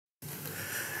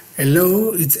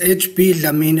Hello, it's HB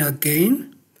Dlamini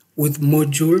again with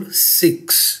Module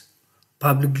 6,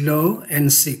 Public Law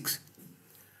and 6.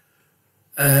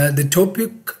 The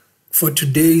topic for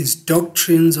today is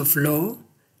Doctrines of Law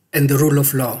and the Rule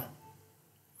of Law.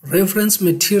 Reference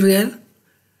material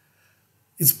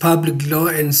is Public Law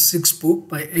and 6 book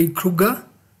by A. Kruger.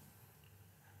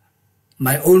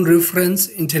 My own reference,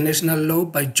 International Law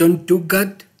by John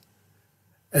Dugard,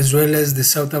 as well as the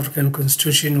South African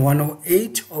Constitution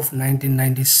 108 of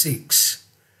 1996.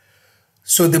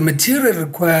 So the material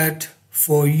required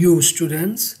for you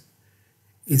students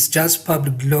is just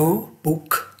Public Law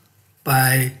book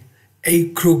by A.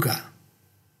 Kruger.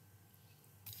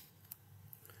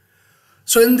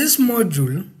 So in this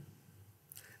module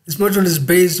is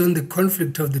based on the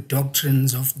conflict of the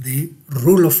doctrines of the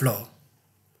rule of law.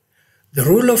 The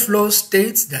rule of law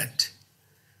states that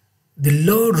the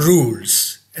law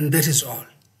rules, and that is all.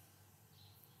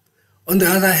 On the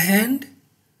other hand,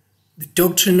 the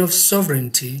doctrine of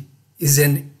sovereignty is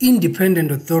an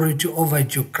independent authority over a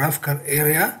geographical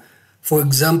area, for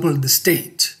example, the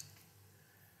state.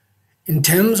 In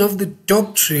terms of the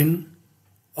doctrine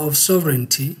of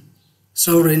sovereignty,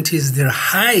 sovereignty is the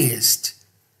highest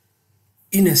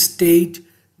in a state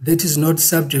that is not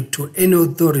subject to any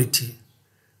authority,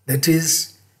 that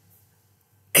is,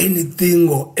 anything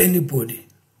or anybody.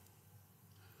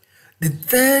 The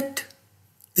third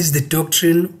is the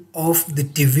doctrine of the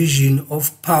division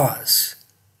of powers,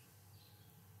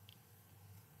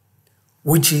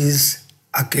 which is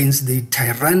against the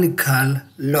tyrannical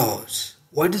laws.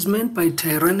 What is meant by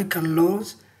tyrannical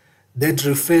laws? That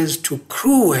refers to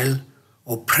cruel,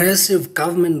 oppressive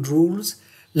government rules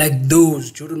like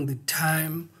those during the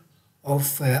time of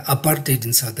apartheid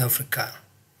in South Africa.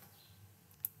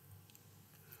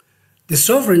 The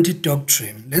sovereignty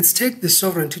doctrine, let's take the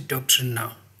sovereignty doctrine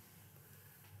now.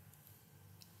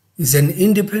 It's an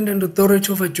independent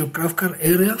authority of a geographical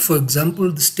area, for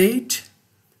example, the state.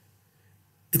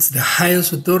 It's the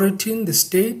highest authority in the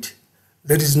state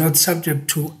that is not subject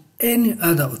to any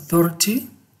other authority.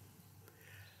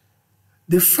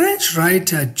 The French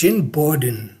writer Jean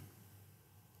Bodin,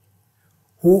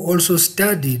 who also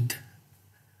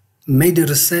made a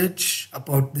research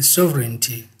about the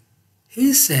sovereignty,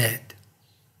 he said,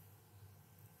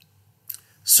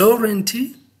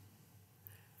 sovereignty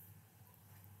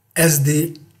as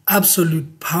the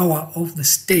absolute power of the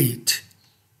state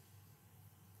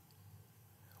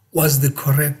was the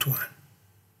correct one.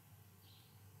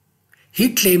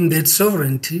 He claimed that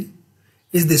sovereignty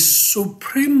is the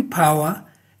supreme power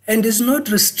and is not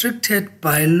restricted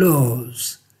by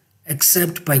laws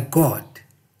except by God.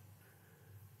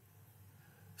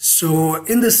 So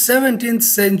in the 17th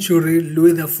century,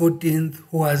 Louis XIV,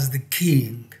 who was the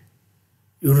king,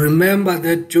 you remember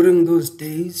that during those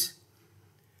days,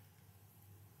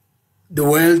 the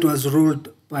world was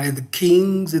ruled by the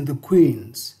kings and the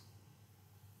queens.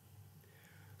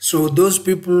 So those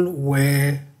people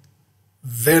were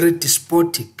very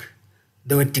despotic.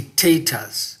 They were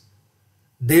dictators.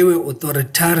 They were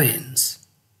authoritarians.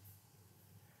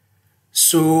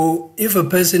 So if a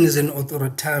person is an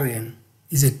authoritarian,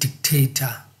 is a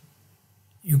dictator,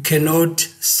 you cannot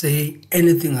say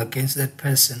anything against that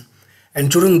person. And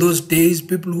during those days,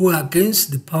 people who were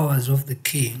against the powers of the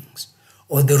kings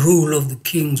or the rule of the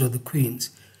kings or the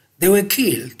queens, they were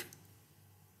killed.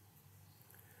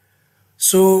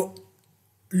 So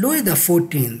Louis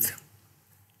XIV,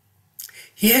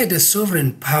 he had a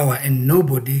sovereign power and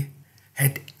nobody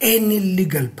had any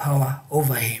legal power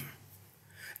over him.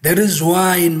 That is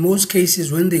why in most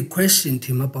cases when they questioned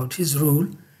him about his rule,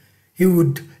 he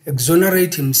would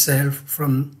exonerate himself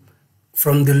from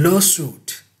the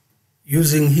lawsuit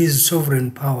using his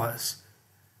sovereign powers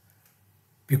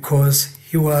because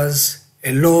he was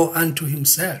a law unto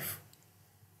himself.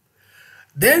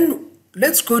 Then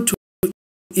let's go to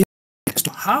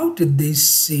how did they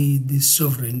see this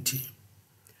sovereignty?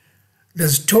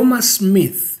 There's Thomas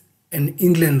Smith, an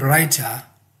England writer.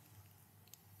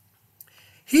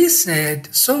 He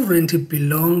said sovereignty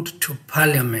belonged to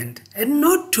Parliament and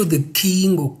not to the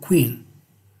king or queen.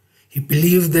 He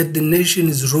believed that the nation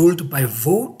is ruled by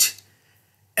vote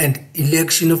and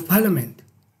election of Parliament.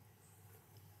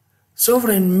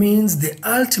 Sovereign means the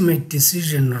ultimate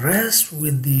decision rests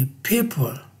with the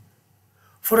people.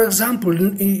 For example,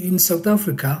 in South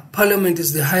Africa, Parliament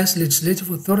is the highest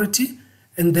legislative authority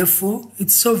and therefore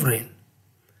it's sovereign.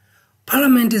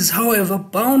 Parliament is, however,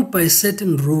 bound by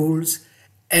certain rules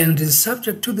and is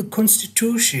subject to the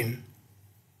Constitution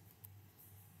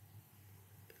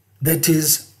that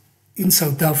is in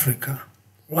South Africa,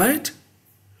 right?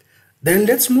 Then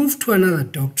let's move to another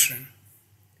doctrine.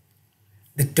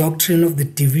 the doctrine of the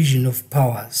division of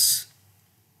powers.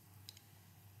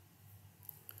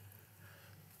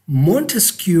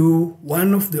 Montesquieu,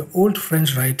 one of the old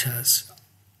French writers,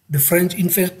 in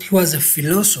fact, he was a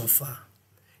philosopher.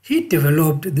 He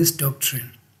developed this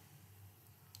doctrine,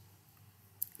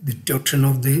 the doctrine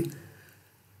of the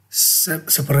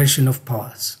separation of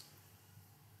powers.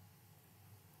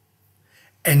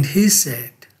 And he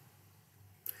said,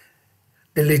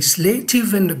 the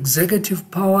legislative and executive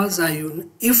powers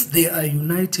if they are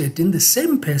united in the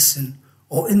same person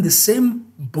or in the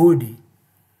same body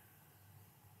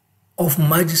of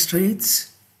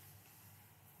magistrates,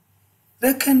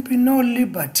 there can be no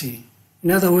liberty.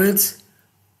 In other words,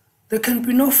 there can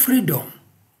be no freedom.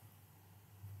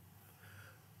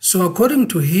 So according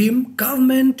to him,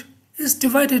 government is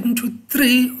divided into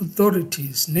three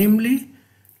authorities, namely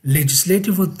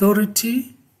legislative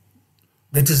authority,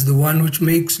 that is the one which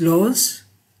makes laws;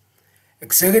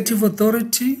 executive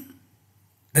authority,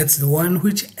 that's the one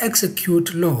which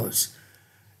executes laws,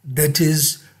 that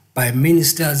is by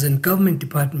ministers and government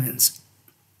departments;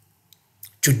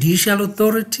 judicial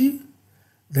authority,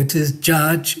 that is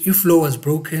judge. If law was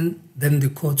broken, then the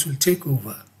courts will take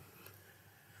over.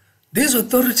 These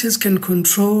authorities can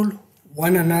control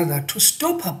one another to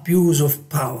stop abuse of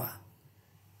power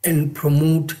and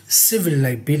promote civil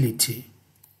liability.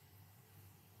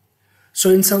 So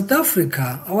in South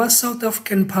Africa, our South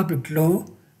African public law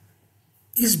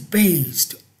is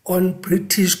based on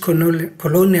British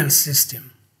colonial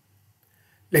system.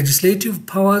 Legislative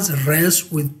powers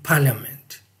rest with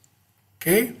parliament.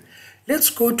 Okay? Let's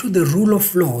go to the rule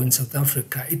of law in South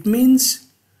Africa. It means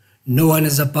no one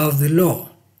is above the law.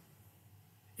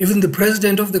 Even the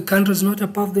president of the country is not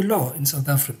above the law in South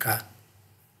Africa.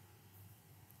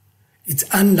 It's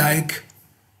unlike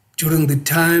during the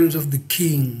times of the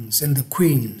kings and the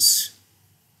queens,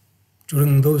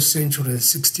 during those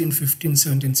centuries, 16th, 15th,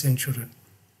 17th century.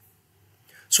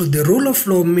 So the rule of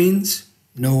law means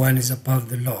no one is above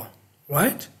the law,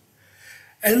 right?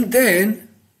 And then,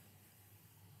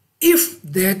 if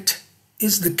that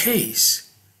is the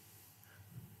case,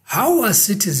 how are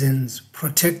citizens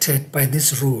protected by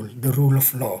this rule, the rule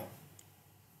of law?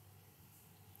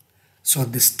 So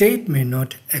the state may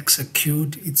not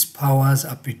execute its powers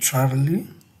arbitrarily.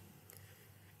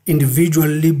 Individual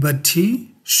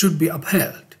liberty should be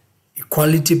upheld.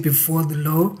 Equality before the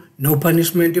law, no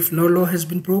punishment if no law has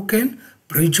been broken.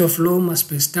 Breach of law must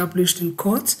be established in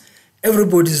courts.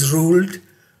 Everybody is ruled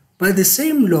by the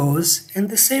same laws and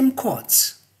the same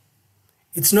courts.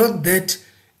 It's not that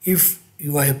if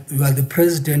you are the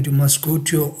president, you must go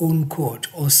to your own court,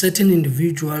 or certain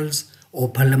individuals or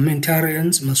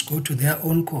parliamentarians must go to their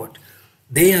own court.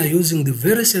 They are using the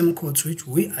very same courts which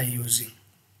we are using.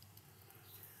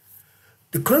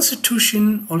 The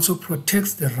Constitution also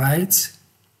protects the rights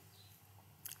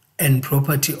and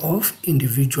property of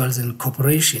individuals and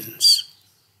corporations.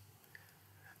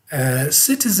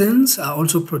 Citizens are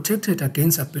also protected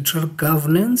against arbitrary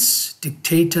governance,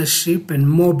 dictatorship, and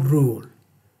mob rule.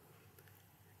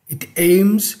 It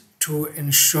aims to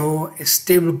ensure a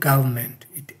stable government.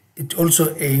 It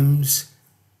also aims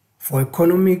for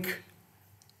economic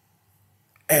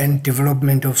and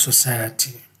development of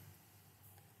society.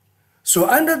 So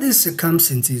under these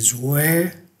circumstances,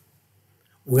 where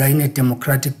we are in a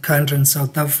democratic country in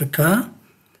South Africa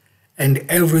and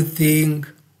everything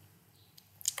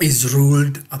is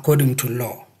ruled according to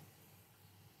law,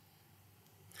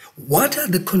 what are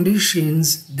the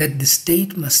conditions that the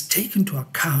state must take into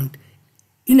account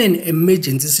in an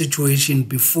emergency situation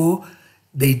before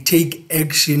they take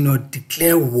action or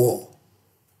declare war?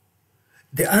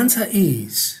 The answer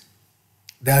is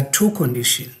there are two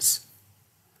conditions.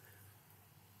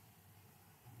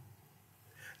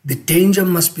 The danger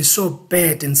must be so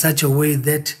bad in such a way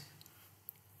that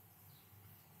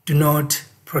do not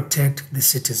protect the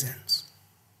citizens.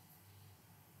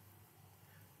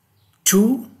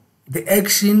 2, the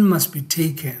action must be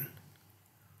taken.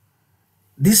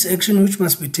 This action which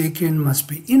must be taken must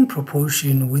be in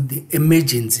proportion with the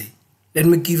emergency. Let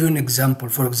me give you an example.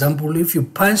 For example, if you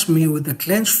punch me with a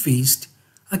clenched fist,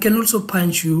 I can also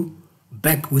punch you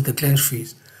back with a clenched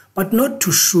fist, but not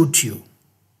to shoot you.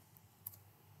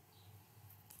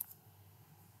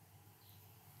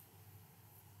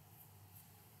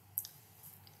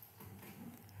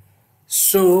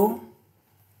 So,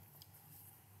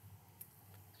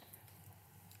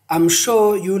 I'm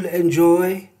sure you'll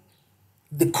enjoy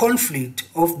the conflict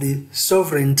of the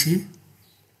sovereignty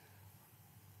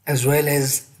as well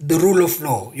as the rule of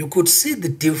law. You could see the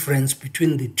difference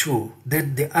between the two,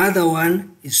 that the other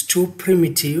one is too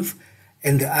primitive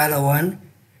and the other one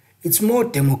It's more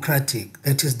democratic.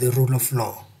 That is the rule of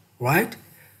law, right?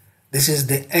 This is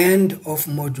the end of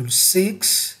Module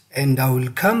 6, and I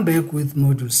will come back with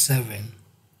Module 7.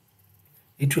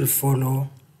 It will follow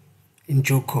in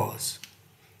due course.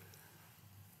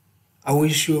 I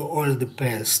wish you all the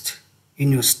best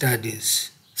in your studies.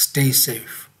 Stay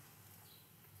safe.